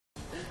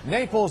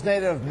Naples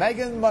native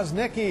Meghan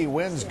Musnicki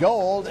wins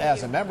gold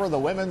as a member of the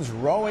women's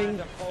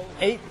rowing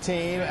 8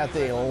 team at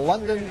the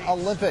London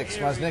Olympics.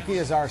 Musnicki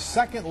is our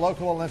second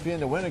local Olympian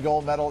to win a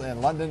gold medal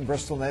in London.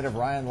 Bristol native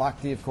Ryan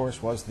Lochte, of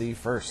course, was the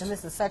first. And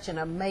this is such an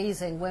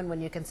amazing win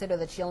when you consider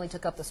that she only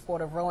took up the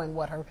sport of rowing,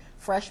 her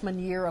freshman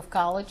year of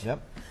college?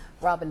 Yep.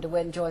 Robin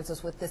DeWitt joins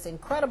us with this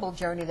incredible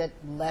journey that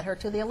led her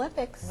to the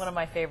Olympics. One of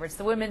my favorites.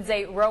 The women's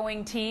 8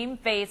 rowing team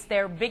faced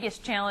their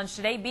biggest challenge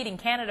today, beating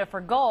Canada for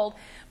gold.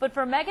 But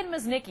for Meghan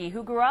Musnicki,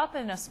 who grew up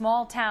in a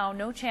small town,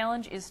 no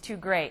challenge is too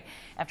great.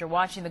 After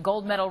watching the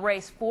gold medal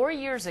race 4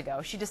 years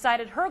ago, she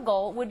decided her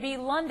goal would be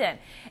London.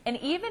 And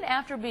even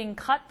after being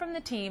cut from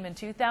the team in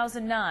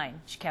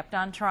 2009, she kept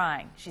on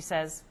trying. She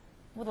says,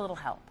 with a little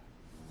help.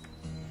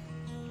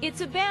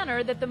 It's a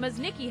banner that the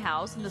Musnicki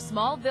house in the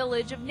small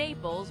village of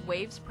Naples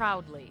waves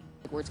proudly.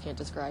 Words can't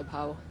describe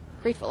how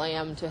grateful I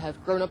am to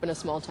have grown up in a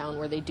small town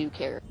where they do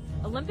care.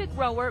 Olympic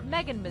rower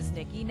Gail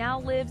Musnicki now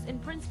lives in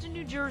Princeton,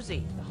 New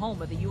Jersey, the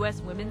home of the U.S.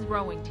 women's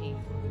rowing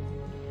team.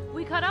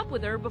 We caught up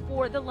with her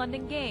before the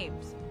London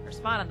Games. Her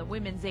spot on the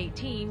women's 8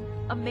 team,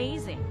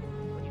 amazing.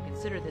 When you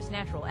consider this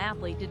natural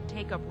athlete didn't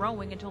take up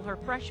rowing until her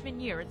freshman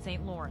year at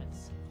St.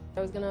 Lawrence. I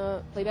was going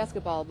to play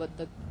basketball, but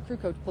the crew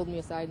coach pulled me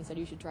aside and said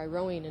you should try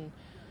rowing, and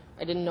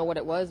I didn't know what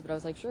it was, but I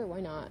was like, sure,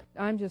 why not?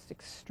 I'm just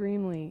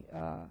extremely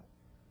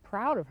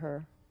proud of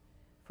her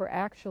for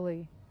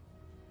actually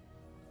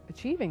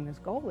achieving this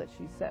goal that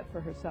she set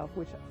for herself,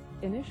 which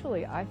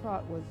initially I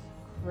thought was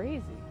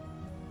crazy.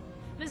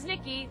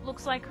 Musnicki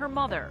looks like her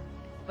mother,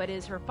 but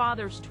is her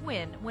father's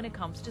twin when it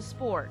comes to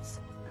sports.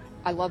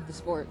 I love the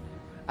sport.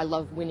 I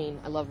love winning.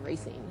 I love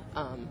racing.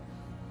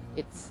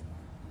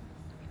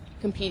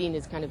 Competing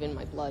is kind of in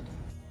my blood.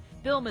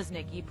 Bill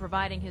Musnicki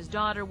providing his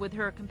daughter with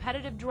her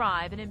competitive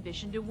drive and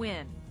ambition to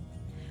win.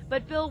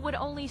 But Bill would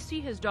only see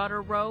his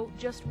daughter row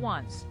just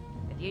once.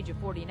 At the age of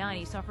 49,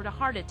 he suffered a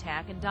heart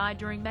attack and died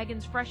during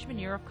Meghan's freshman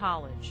year of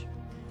college.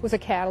 It was a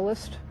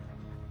catalyst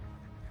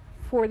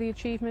for the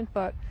achievement,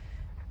 but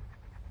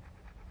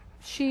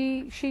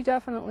she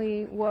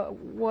definitely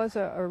was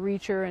a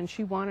reacher, and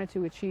she wanted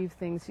to achieve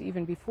things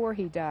even before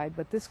he died,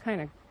 but this kind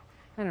of,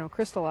 I don't know,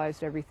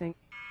 crystallized everything.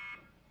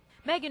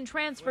 Meghan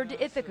transferred to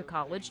Ithaca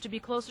College to be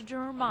closer to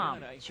her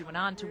mom. She went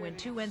on to win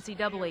 2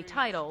 NCAA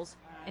titles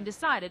and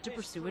decided to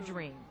pursue a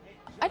dream.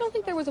 I don't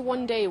think there was a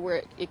one day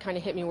where it kind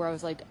of hit me where I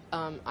was like,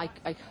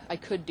 I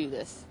could do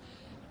this.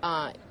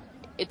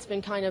 It's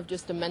been kind of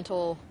just a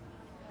mental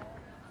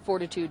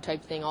fortitude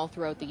type thing all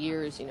throughout the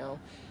years, you know,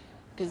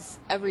 because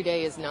every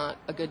day is not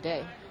a good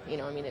day. You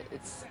know, I mean,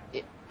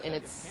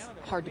 it's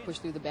hard to push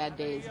through the bad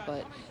days,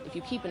 but if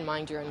you keep in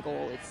mind your end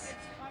goal,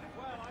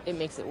 it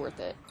makes it worth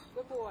it.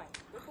 Good boy.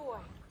 Good boy.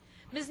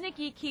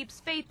 Musnicki keeps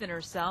faith in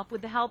herself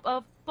with the help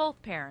of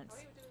both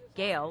parents.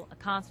 Gail, a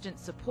constant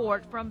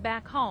support from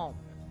back home.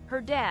 Her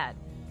dad,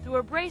 through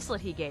a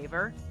bracelet he gave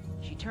her,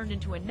 she turned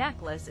into a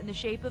necklace in the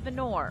shape of an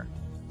oar,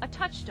 a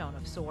touchstone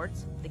of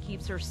sorts that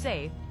keeps her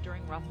safe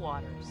during rough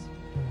waters.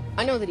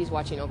 I know that he's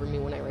watching over me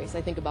when I race.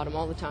 I think about him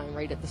all the time,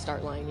 right at the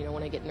start line. You know,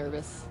 when I get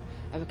nervous,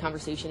 I have a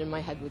conversation in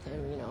my head with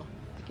him. You know,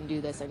 I can do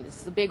this. And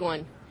this is a big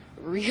one.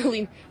 I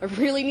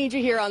really need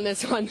you here on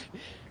this one.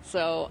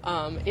 So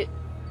it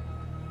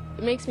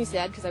makes me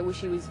sad because I wish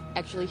he was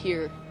actually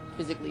here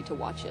physically to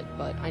watch it,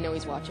 but I know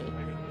he's watching.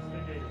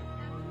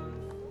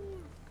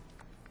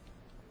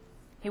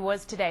 He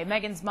was today.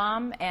 Meghan's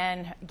mom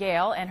and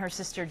Gail and her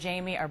sister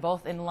Jamie are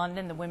both in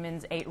London. The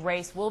women's 8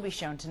 race will be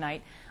shown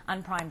tonight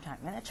on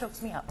primetime. Man, that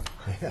chokes me up.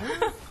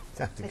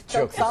 It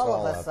chokes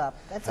all of us up.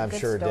 That's a I'm good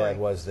sure story. Dad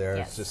was there.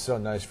 Yes. It's just so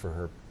nice for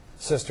her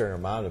sister and her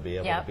mom to be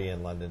able to be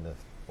in London to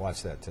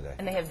watch that today.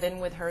 And they have been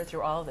with her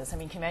through all of this. I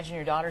mean, can you imagine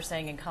your daughter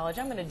saying in college,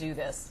 I'm going to do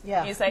this? Yeah.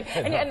 And you say,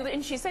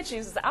 and she said, she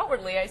was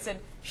outwardly, I said,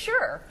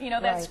 sure, you know,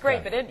 that's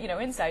great. But, you know,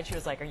 inside she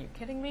was like, are you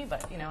kidding me?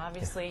 But, you know,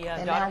 obviously,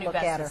 daughter knew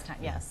best this time.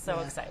 Yes, so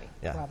exciting.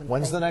 Yeah. Robin,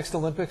 When's the next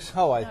Olympics?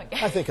 Oh, I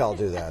think I'll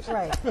do that.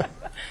 Right.